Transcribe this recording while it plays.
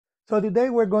So today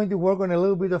we're going to work on a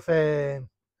little bit of a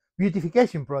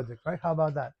beautification project, right? How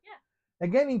about that? Yeah.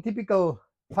 Again, in typical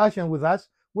fashion with us,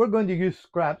 we're going to use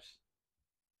scraps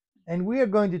and we are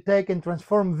going to take and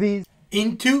transform these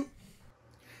into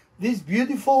this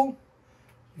beautiful,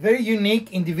 very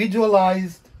unique,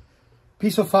 individualized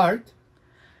piece of art,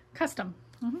 Custom.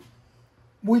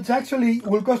 which actually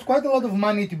will cost quite a lot of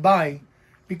money to buy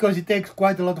because it takes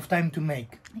quite a lot of time to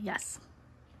make. Yes.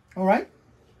 All right?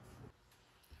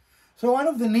 So one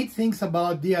of the neat things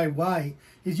about DIY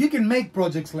is you can make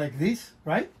projects like this,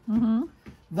 right?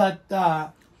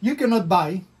 That you cannot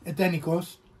buy at any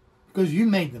cost because you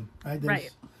made them, right?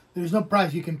 There's no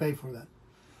price you can pay for that.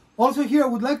 Also here, I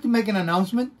would like to make an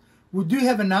announcement. We do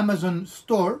have an Amazon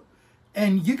store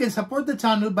and you can support the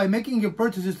channel by making your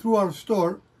purchases through our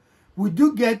store. We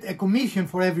do get a commission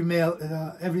for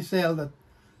every sale that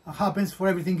happens for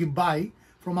everything you buy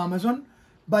from Amazon,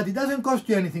 but it doesn't cost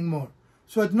you anything more.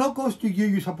 So at no cost to you,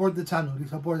 you support the channel, you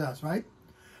support us, right?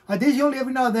 Additionally,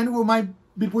 every now and then we might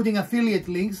be putting affiliate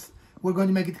links. We're going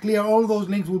to make it clear all those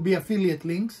links will be affiliate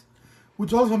links,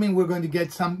 which also means we're going to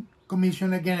get some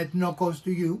commission, again, at no cost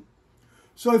to you.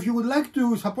 So if you would like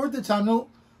to support the channel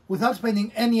without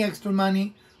spending any extra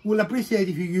money, we'll appreciate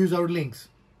if you use our links.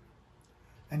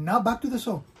 And now back to the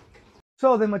saw.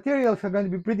 So the materials are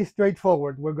going to be pretty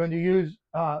straightforward. We're going to use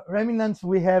remnants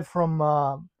we have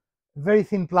from very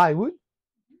thin plywood.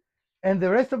 And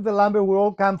the rest of the lumber will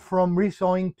all come from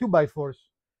resawing 2x4s.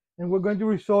 And we're going to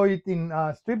resaw it in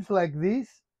strips like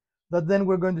this, that then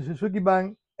we're going to Suzuki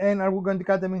bang, and are we going to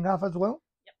cut them in half as well?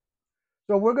 Yep.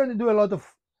 So we're going to do a lot of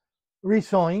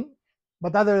resawing,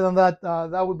 but other than that,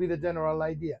 that would be the general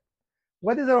idea.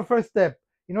 What is our first step?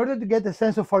 In order to get a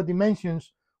sense of our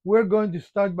dimensions, we're going to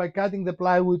start by cutting the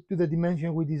plywood to the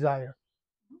dimension we desire.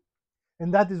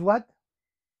 And that is what?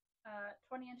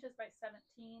 20 inches by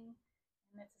 17.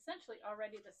 And it's essentially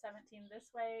already the 17 this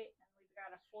way, and we've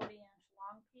got a 40-inch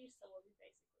long piece, so we'll be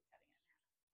basically cutting it in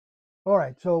half. All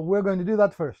right, so we're going to do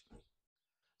that first.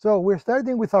 So we're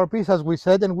starting with our piece, as we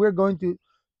said, and we're going to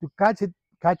cut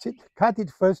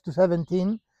it first to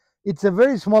 17. It's a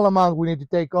very small amount we need to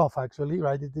take off, actually,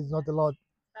 right? It is not a lot.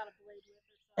 About a blade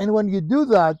width or so. And when you do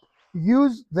that,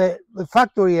 use the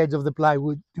factory edge of the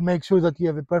plywood to make sure that you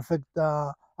have a perfect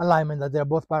alignment, that they're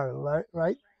both parallel,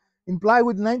 right? In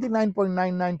plywood,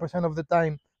 99.99% of the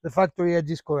time, the factory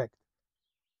edge is correct.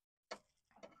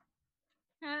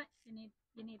 You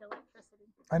need electricity.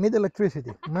 I need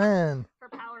electricity, man. For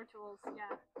power tools,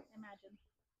 yeah,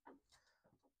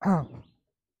 imagine.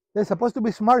 They're supposed to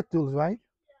be smart tools, right?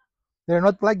 Yeah. They're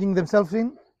not plugging themselves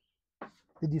in.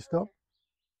 Did you stop?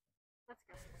 Let's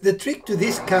go. The trick to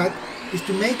this cut is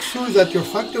to make sure that your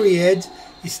factory edge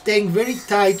is staying very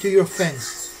tight to your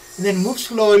fence, and then move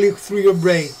slowly through your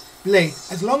blade.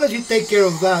 As long as you take care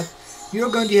of that, you're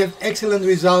going to have excellent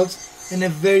results and a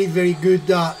very, very good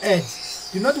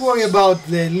edge. Do not worry about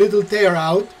the little tear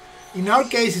out. In our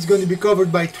case, it's going to be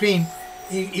covered by trim.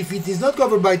 If it is not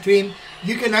covered by trim,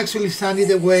 you can actually sand it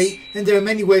away, and there are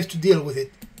many ways to deal with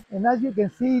it. And as you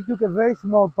can see, it took a very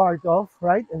small part off,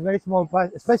 right? A very small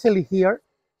part, especially here.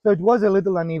 So it was a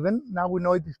little uneven. Now we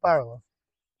know it is parallel.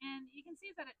 And you can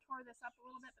see that it tore this up a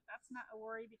little bit, but that's not a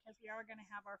worry because we are going to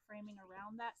have our framing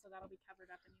around that, so that'll be covered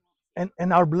up and you won't see it.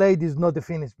 And our blade is not a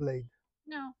finished blade.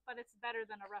 No, but it's better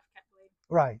than a rough cut blade.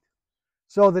 Right.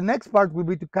 So the next part will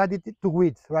be to cut it to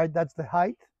width, right? That's the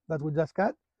height that we just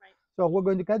cut. Right. So we're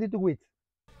going to cut it to width.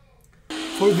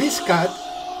 For this cut,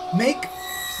 make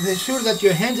sure that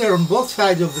your hands are on both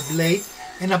sides of the blade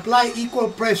and apply equal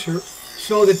pressure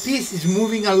so the piece is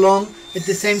moving along at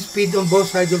the same speed on both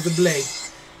sides of the blade.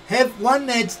 Have one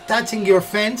edge touching your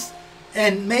fence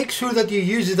and make sure that you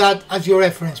use that as your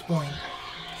reference point.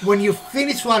 When you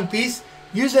finish one piece,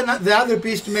 use the other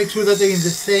piece to make sure that they're in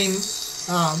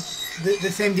the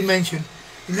same dimension.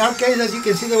 In our case, as you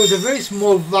can see, there was a very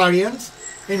small variance,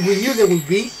 and we knew there would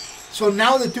be. So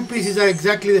now the two pieces are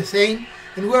exactly the same,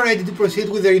 and we're ready to proceed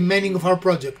with the remaining of our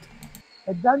project.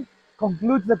 And that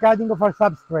concludes the cutting of our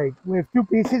substrate. We have two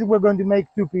pieces. We're going to make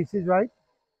two pieces, right?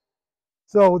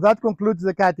 So that concludes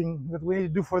the cutting that we need to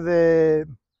do for the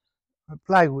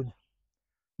plywood.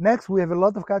 Next, we have a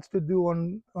lot of cuts to do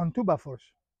on 2x4s.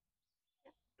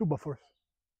 2x4s.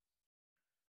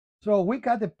 So we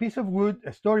cut a piece of wood,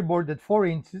 a storyboard at 4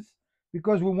 inches,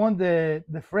 because we want the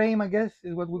frame, I guess,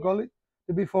 is what we call it,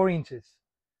 to be 4 inches.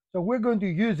 So we're going to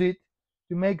use it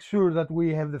to make sure that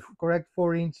we have the correct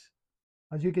 4-inch.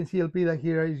 As you can see, Elpida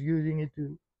here is using it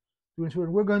to ensure.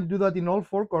 We're going to do that in all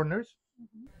 4 corners.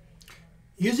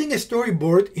 Using a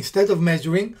storyboard instead of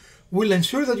measuring will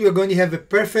ensure that you are going to have a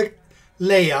perfect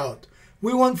layout.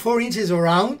 We want 4 inches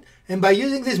around And by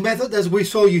using this method, as we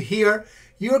saw you here,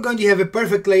 you're going to have a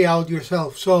perfect layout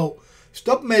yourself. So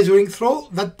stop measuring, throw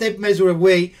that tape measure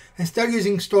away, and start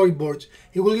using storyboards.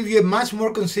 It will give you a much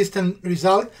more consistent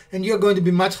result, and you're going to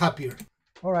be much happier.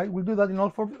 All right, we'll do that in all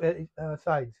four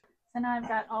sides. So now I've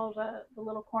got all the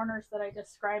little corners that I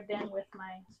just scribed in with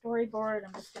my storyboard.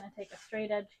 I'm just going to take a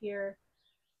straight edge here,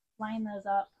 line those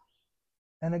up.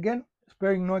 And again,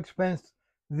 sparing no expense,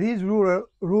 these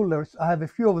rulers, I have a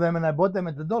few of them and I bought them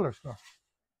at the dollar store.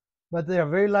 But they are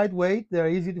very lightweight, they are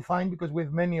easy to find because we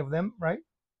have many of them, right?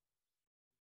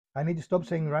 I need to stop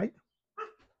saying right.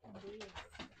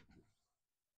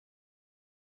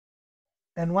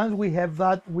 And once we have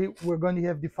that, we're going to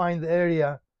have defined the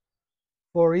area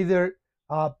for either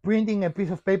printing a piece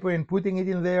of paper and putting it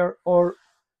in there, or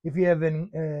if you have a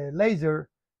laser,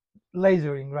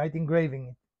 lasering, right, engraving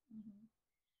it.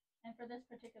 And for this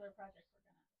particular project, we're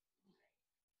going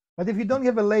to. But if you don't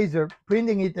have a laser,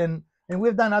 printing it, and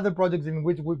we've done other projects in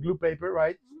which we glue paper,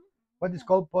 right? What is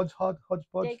called hodgepodge?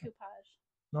 Decoupage.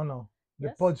 No. The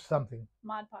Yes? podge something.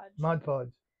 Mod Podge. Mod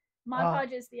Podge. Mod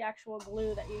Podge is the actual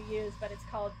glue that you use, but it's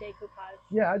called decoupage.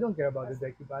 Yeah, I don't care about the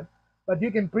decoupage. But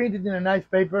you can print it in a nice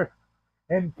paper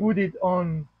and put it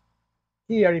on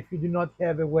here if you do not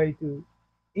have a way to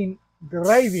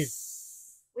engrave it.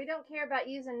 We don't care about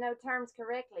using no terms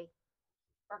correctly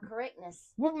or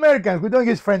correctness. We're Americans, we don't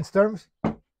use French terms.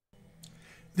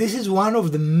 This is one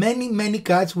of the many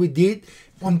cuts we did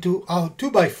onto our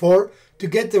 2x4 to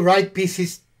get the right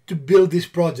pieces to build this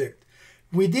project.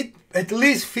 We did at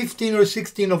least 15 or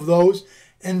 16 of those,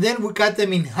 and then we cut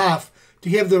them in half to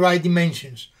have the right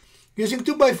dimensions. Using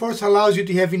 2x4s allows you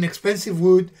to have inexpensive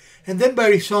wood, and then by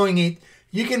resawing it,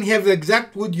 you can have the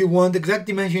exact wood you want, exact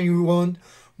dimension you want,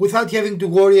 without having to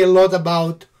worry a lot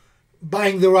about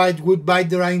buying the right wood, buying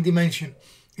the right dimension.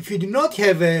 If you do not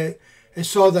have a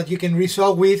saw that you can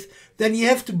resaw with, then you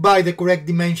have to buy the correct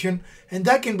dimension, and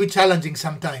that can be challenging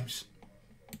sometimes.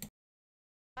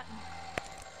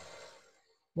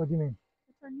 What do you mean?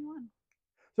 Turn you on.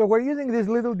 So we're using this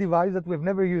little device that we've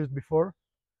never used before.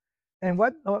 And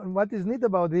what is neat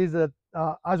about this is that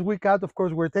as we cut, of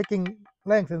course, we're taking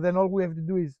length, and then all we have to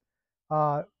do is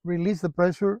release the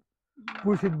pressure,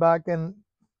 push it back, and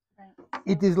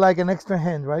it is like an extra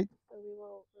hand, right? So we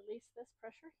will release this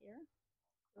pressure here,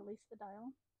 release the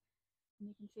dial, and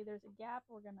you can see there's a gap.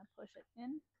 We're going to push it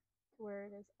in to where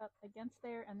it is up against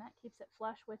there, and that keeps it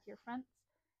flush with your fronts.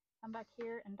 Come back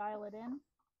here and dial it in,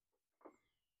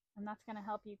 and that's going to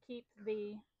help you keep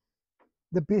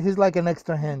the piece is like an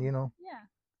extra hand, you know. Yeah.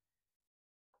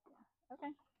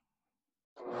 Okay.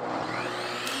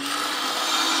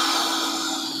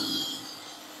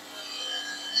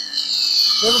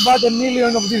 We have about 1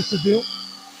 million of these to do.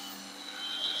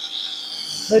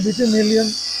 Maybe 2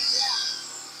 million.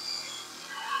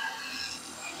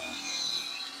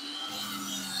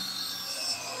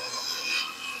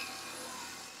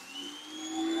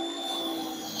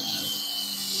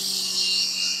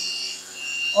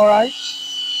 All right.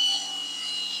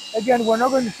 Again, we're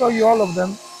not going to show you all of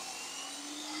them.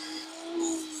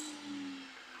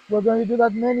 We're going to do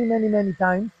that many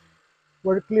times,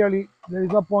 where clearly there is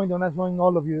no point on us showing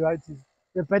all of you, right? It's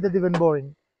repetitive and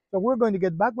boring. So we're going to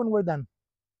get back when we're done.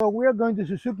 So we're going to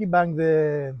Suzuki bank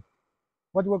the,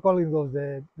 what we're calling those,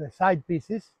 the side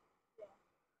pieces.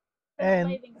 And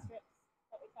waving strips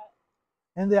that we cut.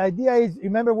 And the idea is,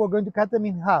 remember, we're going to cut them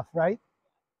in half, right?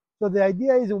 So the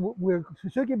idea is we're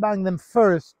Suzuki bank them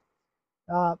first,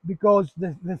 because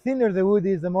the thinner the wood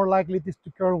is, the more likely it is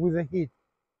to curl with the heat.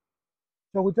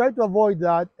 So we try to avoid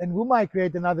that, and we might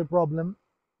create another problem,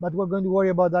 but we're going to worry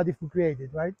about that if we create it,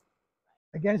 right?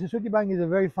 Again, Suzuki bank is a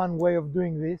very fun way of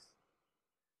doing this.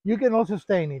 You can also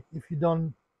stain it if you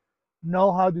don't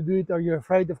know how to do it, or you're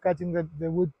afraid of catching the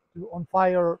wood on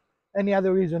fire, or any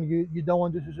other reason you don't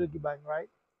want to Suzuki bank, right?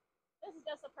 This is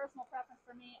just a personal preference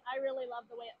for me. I really love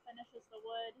the way it finishes the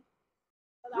wood.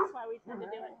 So that's why we tend to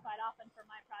do it quite often for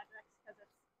my projects, because it's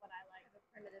what I like, the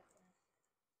primitive finish.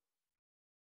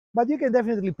 But you can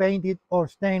definitely paint it or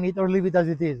stain it or leave it as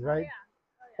it is, right? Oh,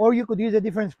 yeah. Or you could use a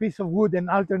different piece of wood and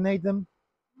alternate them.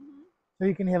 So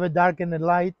you can have a dark and a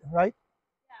light, right?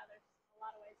 Yeah, there's a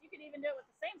lot of ways. You could even do it with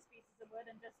the same species of wood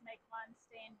and just make one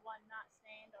stained, one not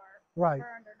stained, or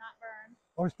burned or not burned.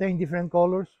 Or stain different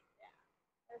colors. Yeah,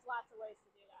 there's lots of ways to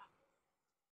do that.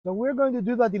 So we're going to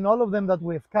do that in all of them that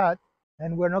we've cut.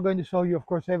 And we're not going to show you, of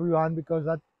course, everyone, because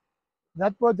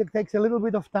that project takes a little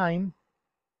bit of time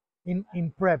in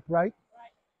prep, right?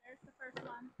 Right. There's the first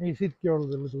one. And you see it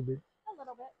curls a little bit. A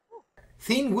little bit. Ooh.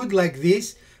 Thin wood like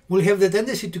this will have the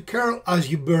tendency to curl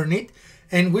as you burn it,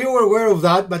 And we were aware of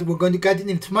that, but we're going to cut it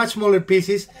into much smaller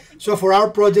pieces. So for our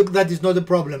project, that is not a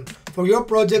problem. For your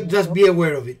project, just be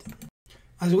aware of it.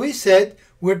 As we said,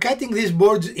 we're cutting these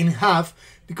boards in half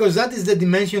because that is the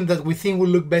dimension that we think will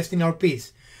look best in our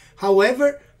piece.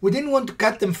 However, we didn't want to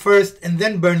cut them first and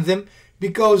then burn them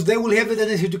because they will have a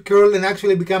tendency to curl and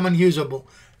actually become unusable.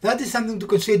 That is something to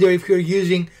consider if you're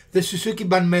using the Suzuki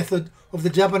ban method of the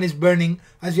Japanese burning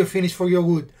as your finish for your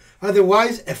wood.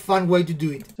 Otherwise, a fun way to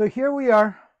do it. So here we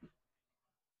are,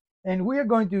 and we are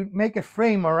going to make a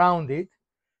frame around it,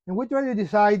 and we try to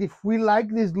decide if we like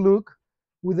this look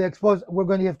with the exposed. We're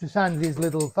going to have to sand these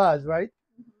little fuzz, right?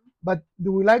 But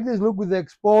do we like this look with the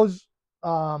exposed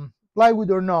plywood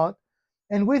or not?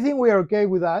 And we think we are okay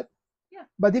with that. Yeah.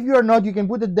 But if you are not, you can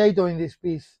put a dato in this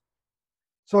piece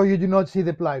so you do not see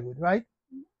the plywood, right?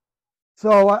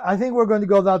 So I think we're going to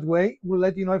go that way. We'll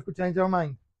let you know if we change our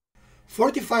mind.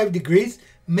 45 degrees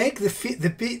make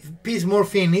the piece more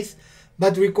finished,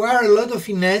 but require a lot of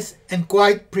finesse and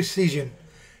quite precision.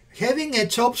 Having a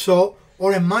chop saw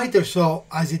or a miter saw,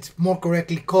 as it's more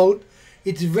correctly called,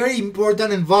 it's very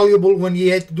important and valuable when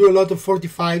you have to do a lot of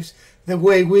 45s the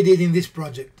way we did in this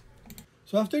project.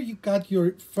 So after you cut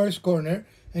your first corner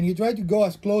and you try to go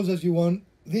as close as you want,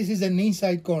 this is an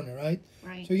inside corner, right?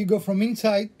 Right. So you go from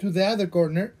inside to the other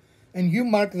corner and you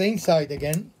mark the inside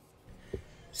again.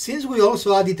 Since we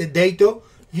also added a dato,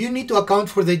 you need to account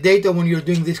for the data when you're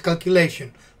doing this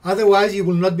calculation. Otherwise, you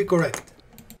will not be correct.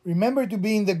 Remember to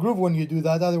be in the groove when you do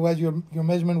that, otherwise your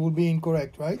measurement will be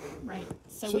incorrect, right? Right.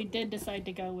 So we did decide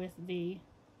to go with the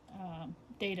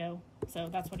dado. So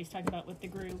that's what he's talking about with the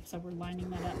groove. So we're lining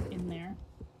that up in there.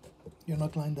 You're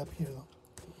not lined up here, though.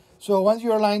 So once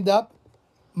you're lined up,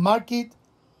 mark it,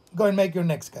 go and make your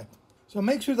next cut. So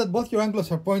make sure that both your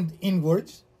angles are pointed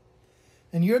inwards.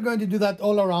 And you're going to do that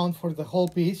all around for the whole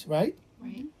piece, right?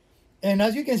 Right. And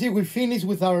as you can see, we finished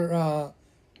with our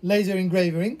laser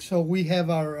engraving. So we have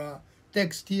our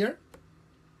text here.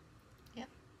 Yep.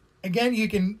 Again, you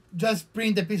can just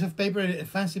print a piece of paper, a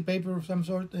fancy paper of some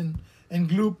sort, and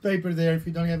glue paper there if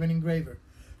you don't have an engraver.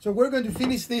 So we're going to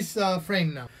finish this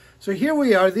frame now. So here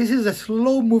we are. This is a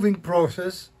slow-moving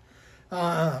process,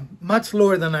 much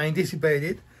slower than I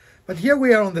anticipated. But here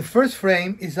we are on the first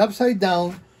frame. It's upside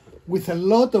down, with a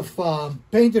lot of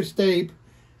painter's tape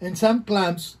and some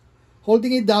clamps,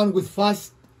 holding it down with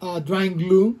fast drying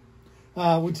glue,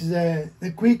 which is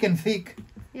the quick and thick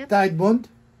Tide Bond.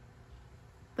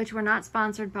 Which we're not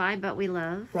sponsored by, but we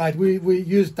love. Right, we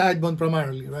use Tide Bond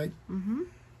primarily, right?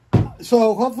 Mm-hmm.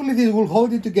 So hopefully this will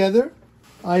hold it together.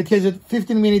 It has a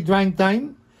 15-minute drying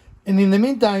time. And in the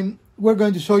meantime, we're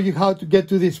going to show you how to get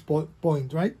to this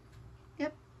point, right?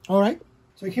 Yep. All right.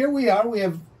 So here we are. We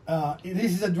have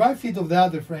this is a dry fit of the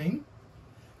other frame.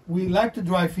 We like to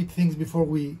dry fit things before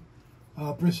we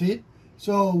proceed.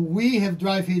 So we have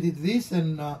dry fitted this,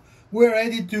 and we're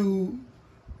ready to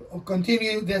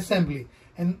continue the assembly.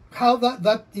 And how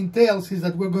that entails is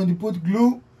that we're going to put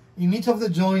glue in each of the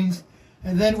joints,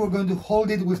 and then we're going to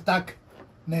hold it with tack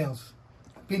nails.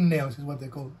 Pin nails is what they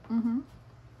call it. Mm-hmm.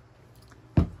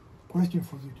 Question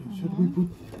for you two. Should we put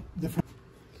the frame?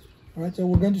 All right, so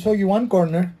we're going to show you one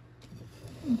corner.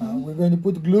 We're going to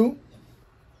put glue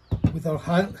with our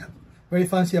very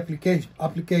fancy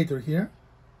applicator here,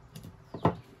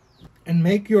 and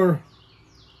make your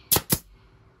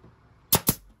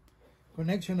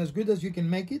connection as good as you can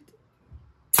make it.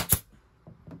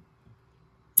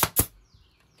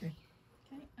 Okay.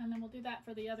 Okay, and then we'll do that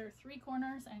for the other three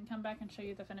corners and come back and show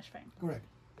you the finished frame. Correct.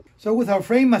 So with our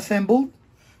frame assembled,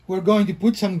 we're going to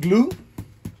put some glue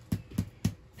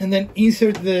and then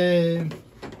insert the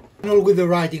panel with the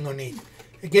writing on it.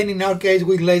 Again, in our case,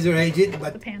 we laser edge it,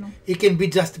 but the panel. It can be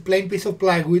just a plain piece of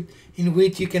plywood in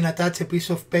which you can attach a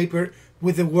piece of paper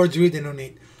with the words written on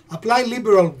it. Apply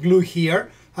liberal glue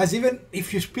here, as even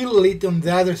if you spill it on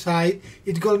the other side,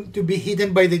 it's going to be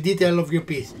hidden by the detail of your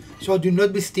piece. So do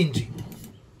not be stingy.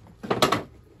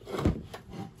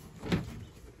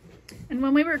 And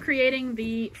when we were creating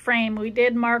the frame, we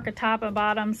did mark a top and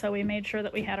bottom, so we made sure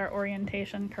that we had our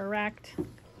orientation correct.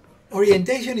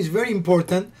 Orientation is very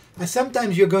important, as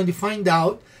sometimes you're going to find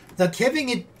out that having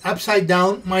it upside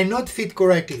down might not fit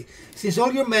correctly. Since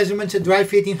all your measurements at dry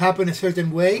fitting happen a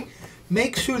certain way,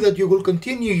 make sure that you will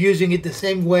continue using it the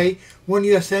same way when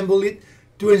you assemble it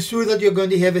to ensure that you're going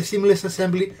to have a seamless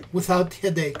assembly without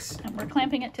headaches. And we're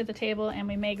clamping it to the table, and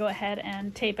we may go ahead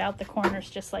and tape out the corners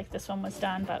just like this one was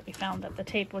done, but we found that the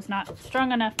tape was not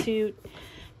strong enough to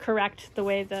correct the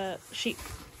way the sheet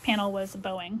panel was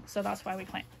bowing, so that's why we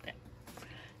clamped it.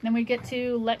 Then we get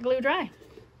to let glue dry.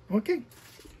 Okay.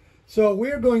 So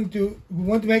we want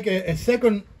to make a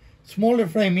second smaller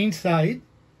frame inside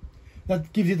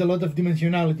that gives it a lot of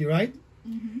dimensionality, right?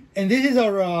 Mm-hmm. And this is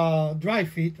our dry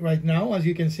fit right now, as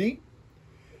you can see.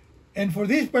 And for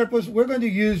this purpose, we're going to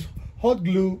use hot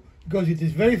glue because it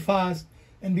is very fast,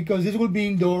 and because this will be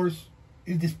indoors,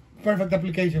 it is perfect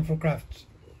application for crafts.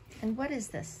 And what is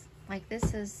this? Like,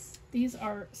 this is These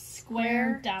are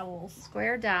square dowels.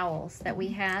 square dowels that we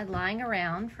had lying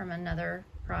around from another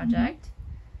project.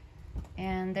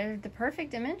 And they're the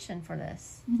perfect dimension for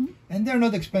this. Mm-hmm. And they're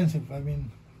not expensive. I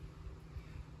mean,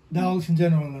 dowels in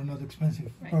general are not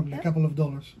expensive, Right. probably Yep. a couple of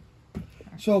dollars.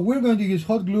 So we're going to use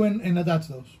hot glue and attach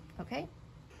those. Okay.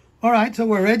 All right, so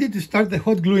we're ready to start the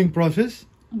hot gluing process.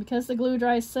 And because the glue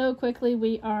dries so quickly,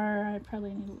 we're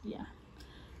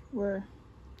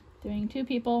doing 2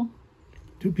 people.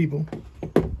 2 people.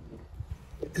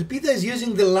 Elpida is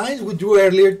using the lines we drew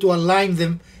earlier to align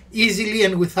them easily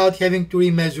and without having to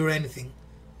remeasure anything.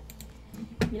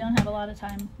 You don't have a lot of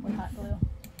time with hot glue.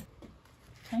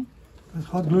 Okay. Because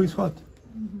hot glue is hot.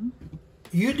 Mm-hmm.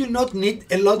 You do not need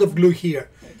a lot of glue here.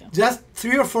 There you go. Just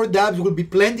 3 or 4 dabs will be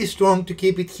plenty strong to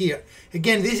keep it here.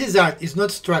 Again, this is art, it's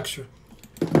not structure.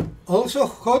 Also,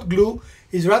 hot glue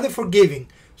is rather forgiving,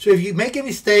 so if you make a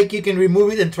mistake, you can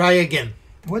remove it and try again.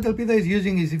 What Elpida is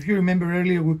using is, if you remember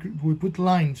earlier, we put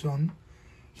lines on.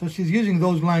 So she's using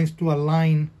those lines to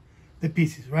align the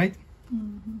pieces, right?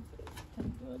 Mm-hmm.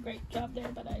 Didn't do a great job there,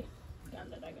 but I got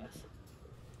it, I guess.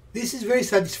 This is very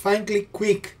satisfyingly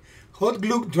quick. Hot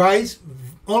glue dries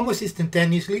almost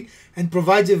instantaneously and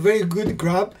provides a very good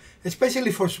grab,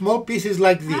 especially for small pieces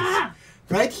like this.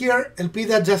 Right here,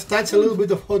 Elpida just touched a little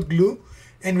bit of hot glue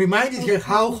and reminded her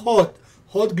how hot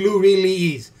glue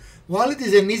really is. While it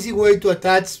is an easy way to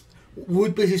attach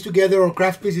wood pieces together or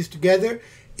craft pieces together,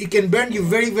 it can burn you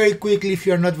very, very quickly if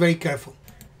you are not very careful.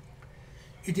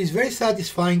 It is very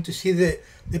satisfying to see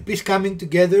the piece coming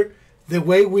together the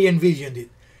way we envisioned it.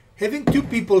 Having 2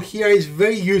 people here is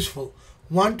very useful.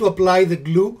 One to apply the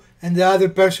glue and the other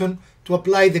person to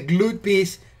apply the glued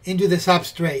piece into the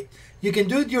substrate. You can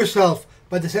do it yourself,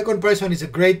 but the second person is a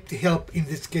great help in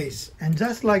this case. And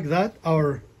just like that,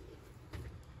 our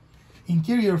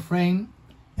interior frame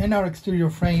and our exterior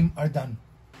frame are done.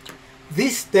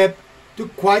 This step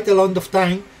took quite a lot of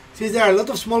time, since there are a lot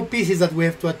of small pieces that we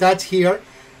have to attach here,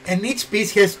 and each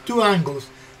piece has 2 angles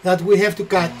that we have to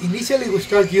cut. Initially we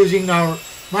start using our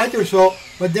miter saw,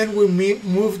 but then we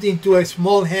moved into a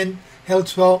small handheld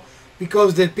saw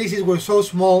because the pieces were so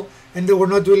small and they were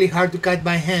not really hard to cut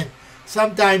by hand.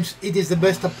 Sometimes it is the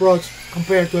best approach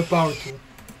compared to a power tool.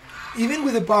 Even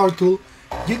with a power tool,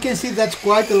 you can see that's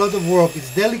quite a lot of work.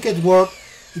 It's delicate work,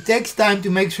 it takes time to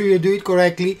make sure you do it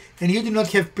correctly, and you do not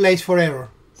have place for error.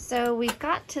 So we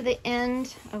got to the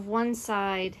end of one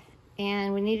side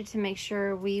and we needed to make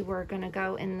sure we were going to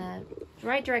go in the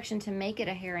right direction to make it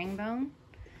a herringbone.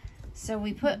 So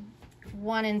we put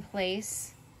one in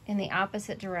place in the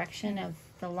opposite direction of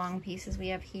the long pieces we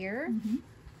have here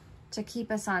to keep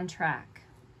us on track.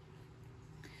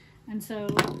 And so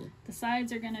the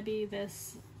sides are going to be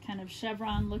this kind of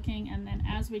chevron looking, and then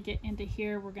as we get into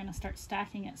here, we're going to start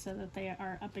stacking it so that they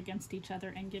are up against each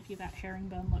other and give you that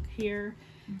herringbone look here,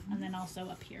 and then also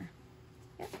up here.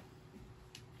 Yep.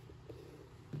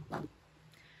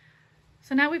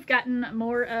 So now we've gotten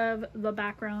more of the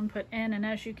background put in, and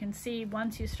as you can see,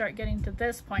 once you start getting to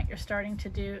this point, you're starting to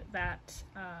do that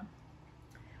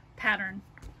pattern,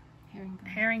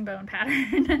 herringbone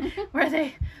pattern, where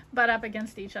they butt up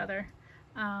against each other.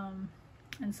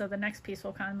 And so the next piece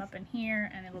will come up in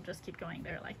here, and it'll just keep going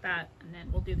there like that, and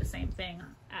then we'll do the same thing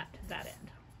at that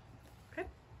end. Okay.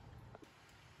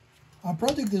 Our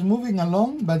project is moving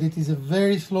along, but it is a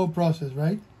very slow process,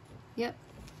 right? Yep.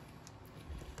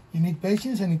 You need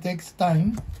patience, and it takes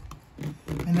time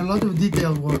and a lot of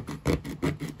detailed work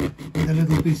with the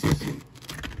little pieces.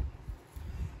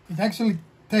 It actually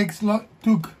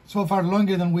took so far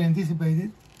longer than we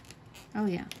anticipated, Oh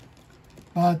yeah.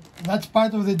 but that's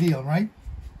part of the deal, right?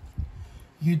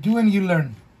 You do and you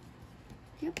learn.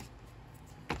 Yep.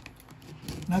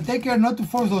 Now take care not to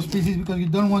force those pieces, because you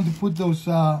don't want to put those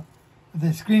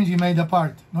the screens you made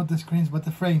apart. Not the screens, but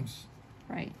the frames.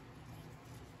 Right.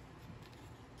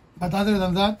 But other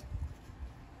than that,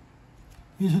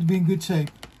 you should be in good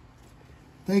shape.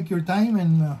 Take your time,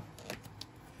 and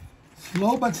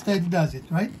slow but steady does it,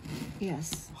 right?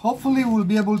 Yes. Hopefully we'll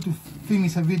be able to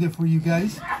finish a video for you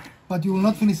guys, but you will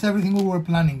not finish everything we were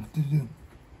planning to do.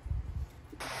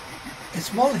 A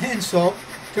small handsaw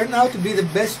turned out to be the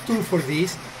best tool for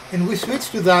this, and we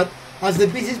switched to that as the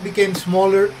pieces became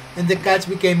smaller and the cuts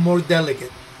became more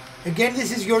delicate. Again,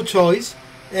 this is your choice,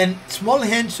 and small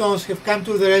handsaws have come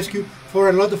to the rescue for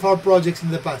a lot of our projects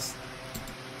in the past.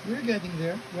 We're getting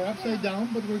there. We're upside down,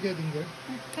 but we're getting there.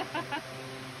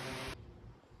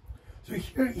 So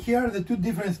here are the two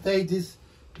different stages,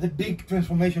 the big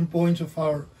transformation points of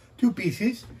our two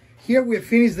pieces. Here we have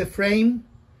finished the frame,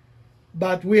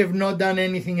 but we have not done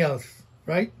anything else,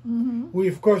 right? Mm-hmm. We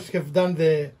of course have done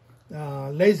the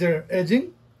laser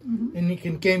edging, mm-hmm. and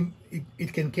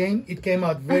it came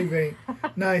out very, very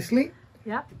nicely.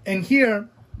 Yeah. And here,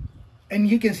 and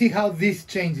you can see how this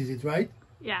changes it, right?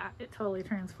 Yeah, it totally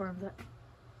transforms it.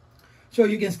 So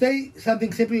you can stay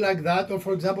something simply like that, or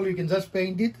for example, you can just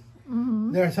paint it.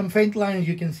 Mm-hmm. There are some faint lines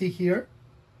you can see here,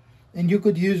 and you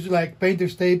could use like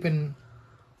painter's tape and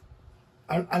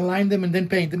align them and then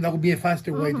paint them. That would be a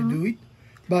faster way to do it.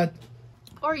 But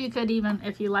or you could even,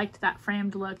 if you liked that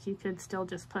framed look, you could still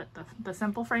just put the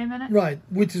simple frame in it. Right,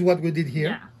 which is what we did here.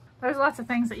 Yeah, there's lots of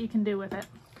things that you can do with it.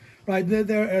 Right,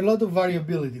 there are a lot of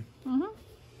variability. Mm-hmm.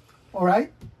 All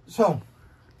right, so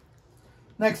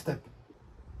next step.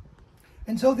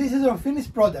 And so this is our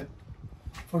finished product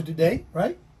for today,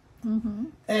 right? Mm-hmm.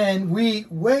 And we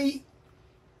way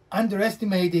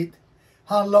underestimated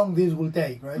how long this will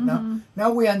take, right? Mm-hmm.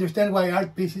 Now we understand why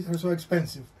art pieces are so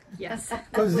expensive. Yes,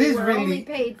 because we were only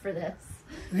paid for this.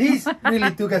 This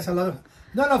really took us a lot of.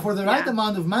 No, for the right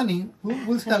amount of money,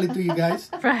 we'll sell it to you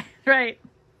guys. Right.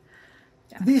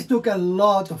 Yeah. This took a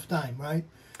lot of time, right?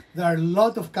 There are a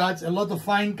lot of cuts, a lot of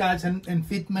fine cuts and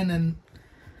fitment, and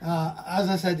as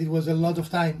I said, it was a lot of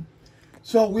time.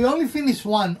 So we only finished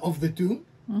one of the two.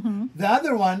 Mm-hmm. The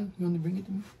other one, you want to bring it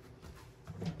to me?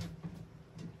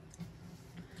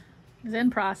 It's in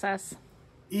process.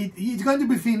 It's going to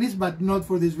be finished, but not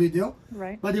for this video.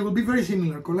 Right. But it will be very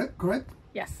similar, correct?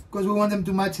 Yes. Because we want them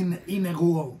to match in a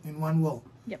wall, in one wall.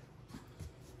 Yep.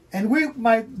 And we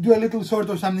might do a little sort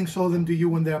or something, show them to you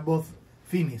when they are both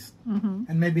finished, mm-hmm.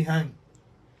 and maybe hang.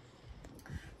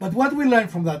 But what we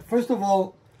learned from that, first of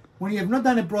all, when you have not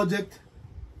done a project,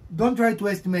 don't try to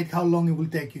estimate how long it will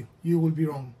take you. You will be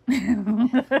wrong.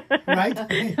 Right?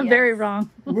 Yes. Very wrong.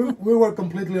 we were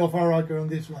completely off our rocker on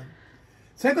this one.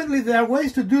 Secondly, there are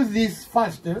ways to do this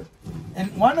faster.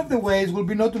 And one of the ways will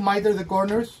be not to miter the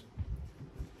corners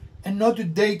and not to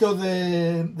dato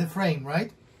the frame,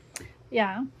 right?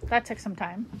 Yeah, that took some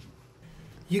time.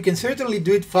 You can certainly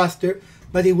do it faster,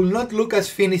 but it will not look as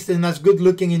finished and as good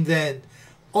looking in the end.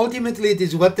 Ultimately, it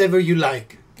is whatever you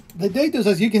like. The datos,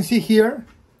 as you can see here,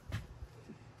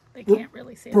 they can't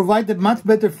really see it. Provide a much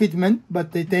better fitment,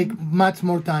 but they take much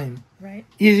more time. Right.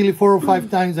 Easily 4 or 5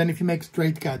 times than if you make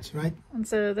straight cuts, right? And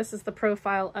so this is the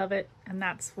profile of it, and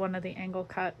that's one of the angle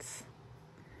cuts.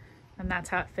 And that's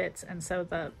how it fits. And so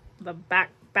the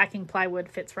backing plywood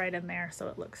fits right in there, so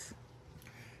it looks.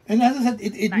 And as I said,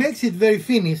 it nice. Makes it very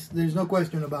finished. There's no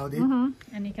question about it.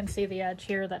 Mm-hmm. And you can see the edge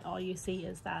here that all you see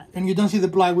is that. And you don't see the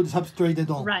plywood substrate at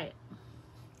all. Right.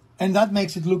 And that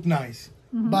makes it look nice.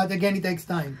 Mm-hmm. But again, it takes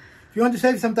time. If you want to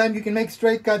save some time, you can make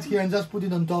straight cuts here and just put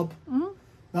it on top. Mm-hmm.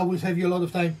 That will save you a lot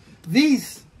of time.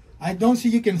 These, I don't see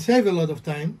you can save a lot of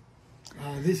time.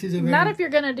 This is a very... Not if you're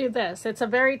going to do this. It's a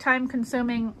very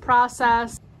time-consuming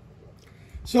process.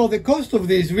 So the cost of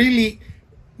this really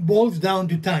boils down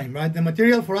to time, right? The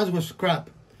material for us was scrap.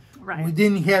 Right. We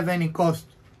didn't have any cost.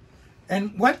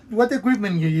 And what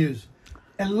equipment you use?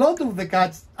 A lot of the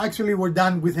cuts actually were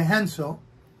done with a handsaw,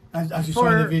 as you saw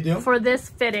in the video. For this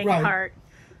fitting part.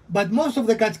 But most of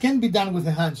the cuts can be done with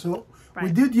a handsaw. Right.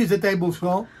 We did use a table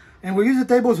saw, and we use a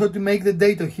table saw to make the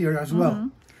data here as well. Mm-hmm.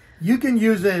 You can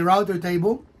use a router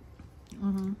table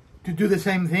mm-hmm. to do the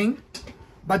same thing,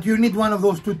 but you need one of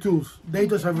those two tools.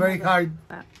 Datas are very hard.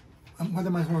 What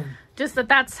am I saying? Just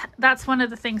that's one of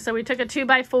the things. So we took a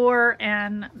 2x4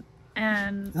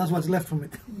 and that's what's left from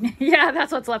it. Yeah,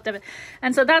 that's what's left of it.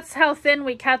 And so that's how thin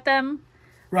we cut them.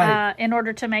 Right. In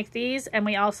order to make these, and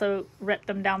we also ripped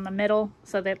them down the middle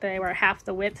so that they were half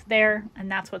the width there, and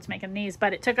that's what's making these.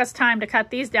 But it took us time to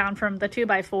cut these down from the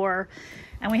 2x4,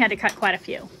 and we had to cut quite a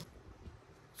few.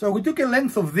 So we took a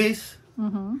length of this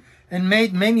mm-hmm. and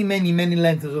made many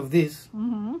lengths of this.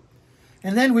 Mm-hmm.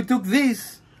 And then we took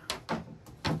this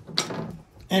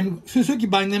and Suzuki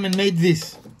bind them and made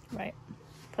this. Right.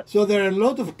 So there are a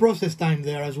lot of process time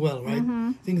there as well, right? Mm-hmm.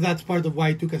 I think that's part of why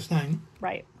it took us time.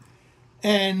 Right.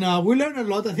 And we learned a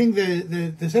lot. I think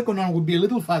the second one would be a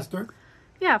little faster.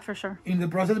 Yeah, for sure. In the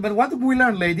process. But what did we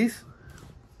learn, ladies?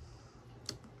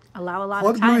 Allow a lot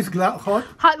of time. Hot glue is hot.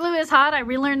 Hot glue is hot. I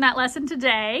relearned that lesson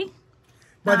today.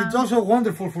 But it's also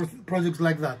wonderful for projects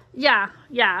like that. Yeah.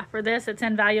 For this, it's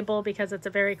invaluable because it's a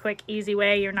very quick, easy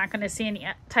way. You're not going to see any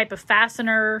type of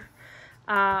fastener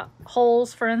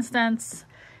holes, for instance.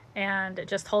 And it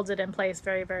just holds it in place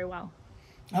very, very well.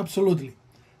 Absolutely.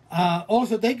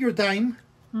 Also, take your time.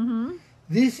 Mm-hmm.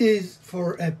 This is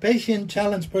for a patient,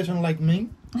 challenged person like me.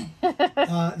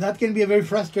 That can be a very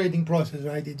frustrating process,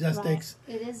 right? It just takes...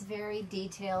 It is very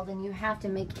detailed, and you have to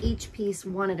make each piece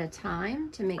one at a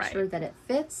time to make sure that it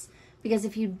fits. Because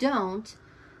if you don't,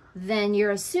 then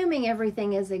you're assuming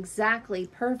everything is exactly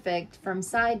perfect from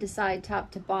side to side,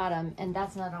 top to bottom, and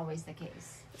that's not always the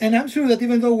case. And I'm sure that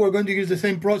even though we're going to use the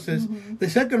same process, the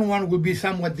second one will be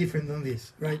somewhat different than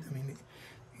this, right? I mean,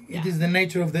 it is the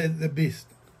nature of the beast.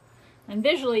 And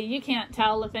visually, you can't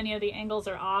tell if any of the angles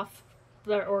are off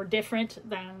or different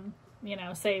than, you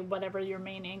know, say whatever your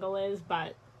main angle is,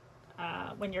 but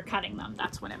when you're cutting them,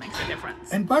 that's when it makes a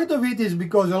difference. And part of it is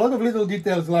because a lot of little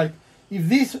details, like if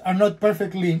these are not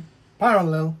perfectly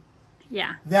parallel,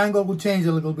 the angle will change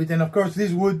a little bit. And of course,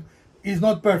 this wood is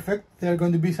not perfect. There are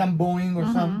going to be some bowing or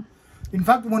some... In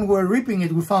fact, when we were ripping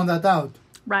it, we found that out.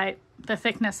 Right. The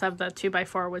thickness of the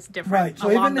 2x4 was different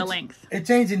so along even the length. A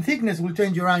change in thickness will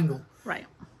change your angle. Right.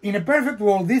 In a perfect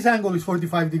world, this angle is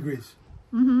 45 degrees.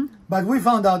 But we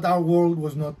found out our world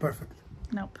was not perfect.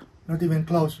 Nope. Not even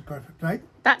close to perfect, right?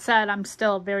 That said, I'm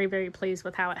still very, very pleased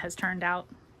with how it has turned out.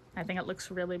 I think it looks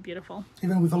really beautiful.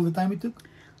 Even with all the time it took?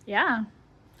 Yeah.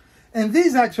 And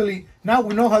these actually, now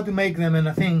we know how to make them, and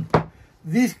I think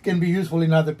this can be useful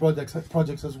in other projects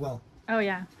as well. Oh,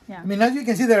 yeah. Yeah. I mean, as you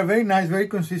can see, they're very nice, very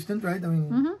consistent, right? I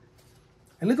mean,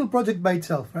 a little project by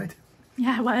itself, right?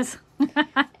 Yeah, it was.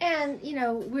 And, you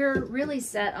know, we're really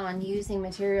set on using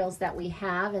materials that we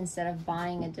have instead of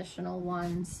buying additional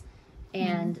ones.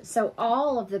 And so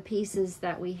all of the pieces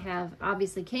that we have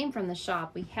obviously came from the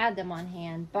shop. We had them on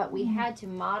hand, but we had to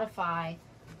modify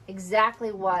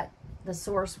exactly what the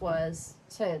source was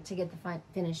to get the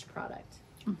finished product.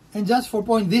 And just for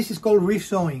point, this is called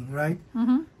resewing, right?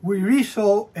 We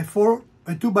resew a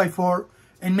 2x4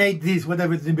 and make this,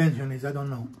 whatever the dimension is, I don't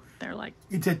know. They're like...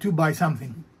 It's a 2 by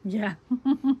something. Yeah.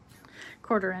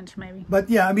 Quarter inch, maybe. But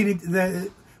yeah, I mean,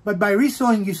 but by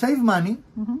resewing, you save money.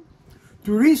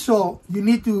 To resew, you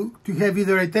need to have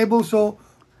either a table saw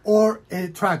or a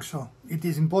track saw. It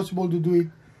is impossible to do it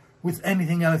with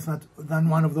anything else than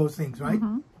one of those things, right?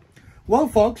 Well,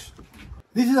 folks,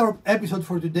 this is our episode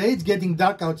for today. It's getting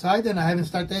dark outside and I haven't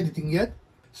started editing yet.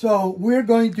 So we're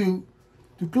going to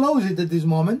close it at this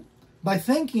moment by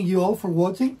thanking you all for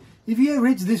watching. If you have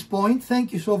reached this point,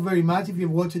 thank you so very much. If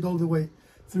you've watched it all the way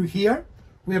through here,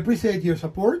 we appreciate your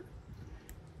support.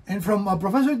 And from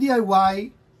Professor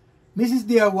DIY, Mrs.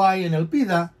 DIY, and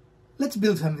Elpida, let's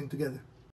build something together.